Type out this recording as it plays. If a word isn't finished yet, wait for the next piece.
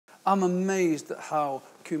I'm amazed at how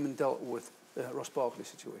Koeman dealt with Ross Barkley's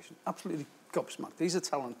situation. Absolutely gobsmacked. He's a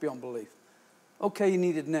talent beyond belief. Okay, he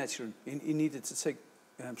needed nurturing. He needed to take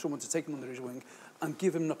someone to take him under his wing and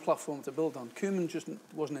give him the platform to build on. Koeman just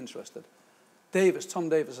wasn't interested. Tom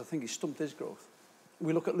Davies, I think he stumped his growth.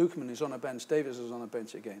 We look at Koeman, he's on a bench. Davies is on a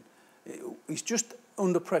bench again. He's just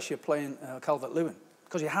under pressure playing Calvert-Lewin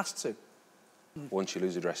because he has to. Once you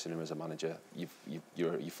lose a dressing room as a manager,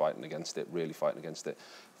 you're fighting against it, really fighting against it.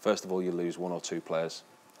 First of all, you lose 1 or 2 players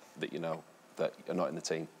that you know that are not in the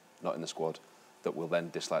team, not in the squad, that will then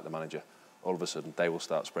dislike the manager. All of a sudden, they will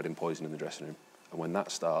start spreading poison in the dressing room. And when that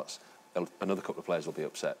starts, another couple of players will be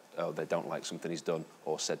upset. Oh, they don't like something he's done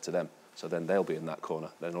or said to them. So then they'll be in that corner.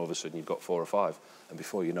 Then all of a sudden, you've got 4 or 5. And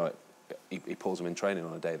before you know it, he pulls them in training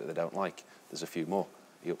on a day that they don't like. There's a few more.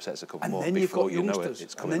 He upsets a couple more. And then you've got you know youngsters. it,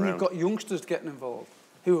 it's coming and then around. You've got youngsters getting involved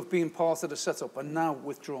who have been part of the setup and now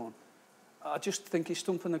withdrawn. I just think he's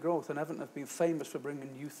stumping the growth, and Everton have been famous for bringing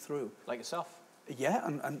youth through. Like yourself? Yeah,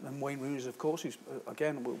 and Wayne Rooney's, of course, who's,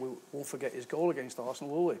 again, we won't forget his goal against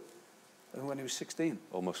Arsenal, will we? When he was 16.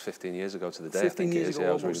 Almost 15 years ago to the day, 15 I think years it is. ago, Yeah,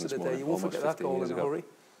 I was almost reading to the this day. You morning. won't forget that goal in a hurry.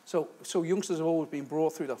 So youngsters have always been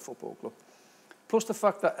brought through that football club. Plus the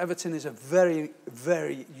fact that Everton is a very,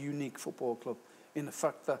 very unique football club in the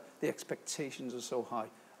fact that the expectations are so high.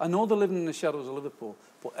 I know they're living in the shadows of Liverpool,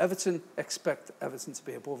 but Everton expect Everton to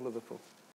be above Liverpool.